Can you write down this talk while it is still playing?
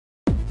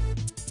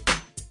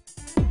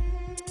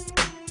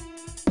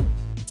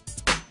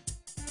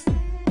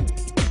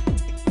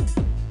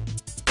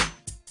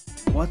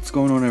What's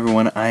going on,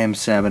 everyone? I am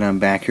Sab and I'm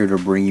back here to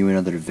bring you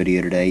another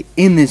video today.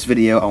 In this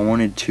video I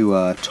wanted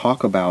to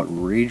talk about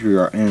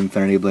RAIDRIAR in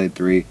Infinity Blade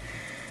 3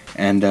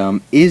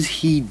 and is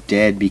he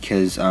dead,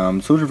 because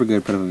Soldier for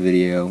Good put up a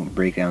video,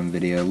 breakdown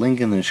video, link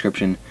in the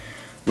description,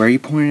 where he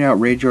pointed out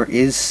RAIDRIAR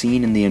is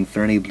seen in the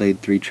Infinity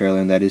Blade 3 trailer,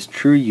 and that is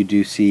true. You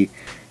do see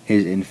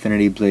his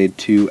Infinity Blade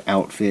 2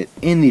 outfit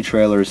in the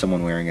trailer,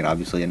 someone wearing it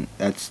obviously, and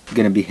that's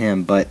going to be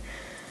him, but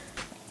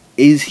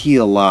is he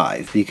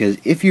alive? Because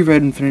if you've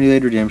read Infinity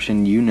Blade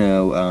Redemption, you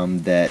know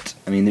that,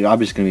 I mean, there's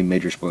obviously going to be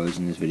major spoilers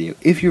in this video.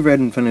 If you've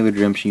read Infinity Blade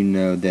Redemption, you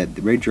know that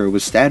RAIDRIAR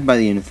was stabbed by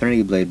the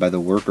Infinity Blade by the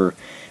worker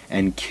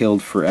and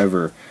killed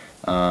forever.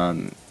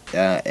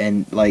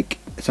 And, like,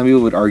 some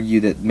people would argue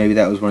that maybe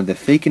that was one of the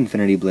fake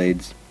Infinity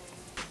Blades,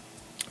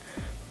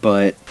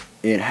 but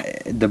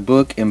the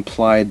book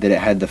implied that it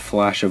had the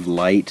flash of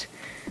light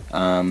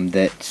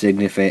that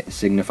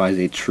signifies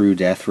a true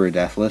death for a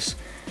deathless.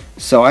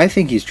 So I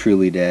think he's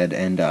truly dead,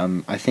 and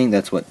I think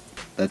that's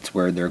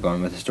where they're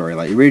going with the story.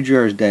 Like,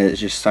 RAIDRIAR is dead.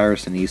 It's just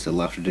Cyrus and Issa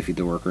left to defeat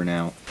the worker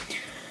now.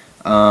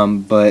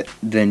 But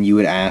then you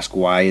would ask,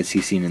 why is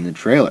he seen in the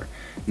trailer?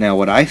 Now,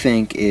 what I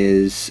think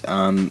is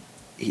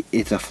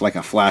it's like a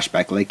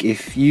flashback. Like,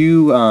 if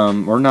you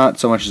or not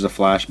so much as a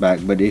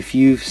flashback, but if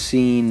you've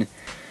seen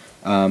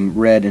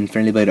read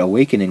Infinity Blade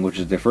Awakening, which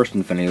is the first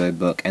Infinity Blade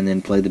book, and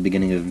then played the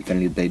beginning of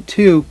Infinity Blade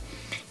 2,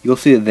 you'll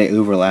see that they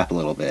overlap a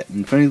little bit.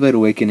 Infinity Blade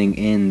Awakening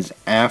ends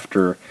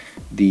after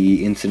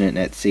the incident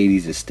at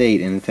Sadie's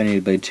estate, and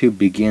Infinity Blade 2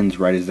 begins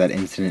right as that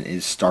incident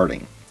is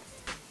starting.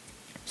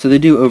 So they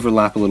do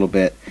overlap a little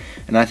bit,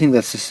 and I think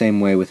that's the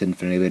same way with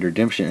Infinity Blade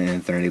Redemption and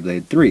Infinity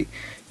Blade 3.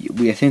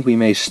 I think we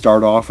may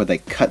start off with a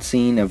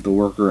cutscene of the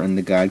worker and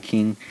the God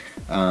King,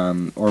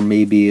 or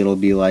maybe it'll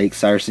be like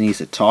Cyrus and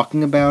Issa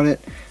talking about it,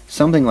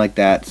 something like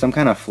that, some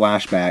kind of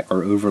flashback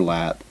or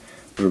overlap,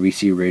 where we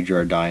see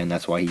RAIDRIAR die, and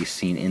that's why he's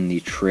seen in the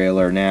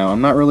trailer. Now, I'm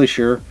not really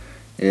sure.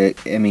 I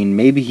mean,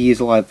 maybe he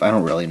is alive. I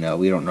don't really know.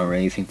 We don't know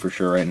anything for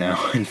sure right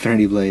now.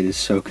 Infinity Blade is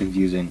so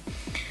confusing,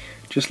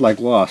 just like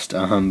Lost.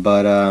 And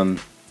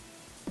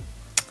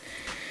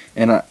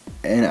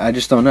I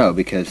just don't know,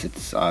 because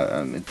it's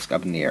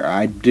up in the air.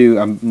 I'm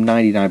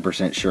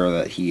 99% sure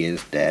that he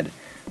is dead.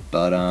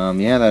 But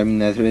yeah, I mean,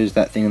 there is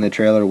that thing in the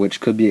trailer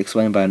which could be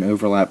explained by an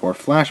overlap or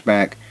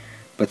flashback.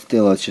 But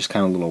still, it's just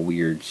kind of a little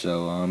weird.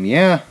 So,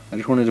 yeah, I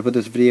just wanted to put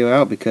this video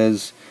out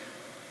because,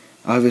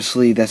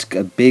 obviously, that's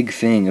a big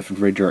thing. If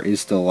RAIDRIAR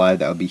is still alive,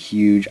 that would be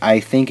huge. I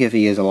think if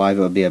he is alive,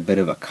 it would be a bit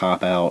of a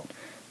cop-out.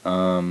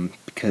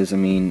 Because, I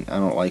mean, I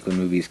don't like when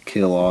movies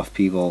kill off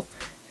people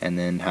and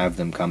then have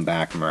them come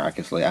back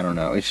miraculously. I don't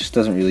know. It just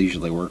doesn't really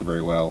usually work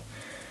very well,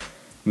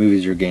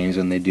 movies or games,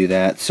 when they do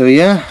that. So,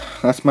 yeah,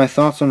 that's my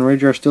thoughts on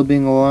RAIDRIAR still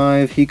being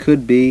alive. He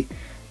could be.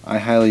 I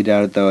highly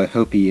doubt it, though. I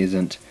hope he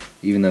isn't,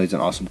 even though he's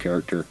an awesome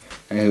character.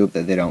 I hope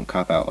that they don't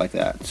cop out like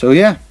that. So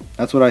yeah,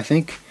 that's what I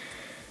think.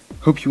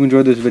 Hope you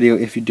enjoyed this video.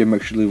 If you did,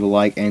 make sure to leave a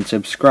like and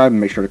subscribe,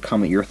 and make sure to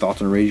comment your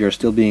thoughts on RAIDRIAR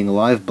still being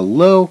alive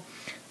below.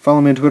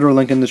 Follow me on Twitter,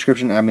 link in the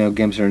description.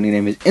 GameCenter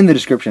nickname is in the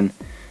description.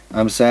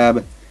 I'm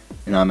Sab,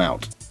 and I'm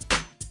out.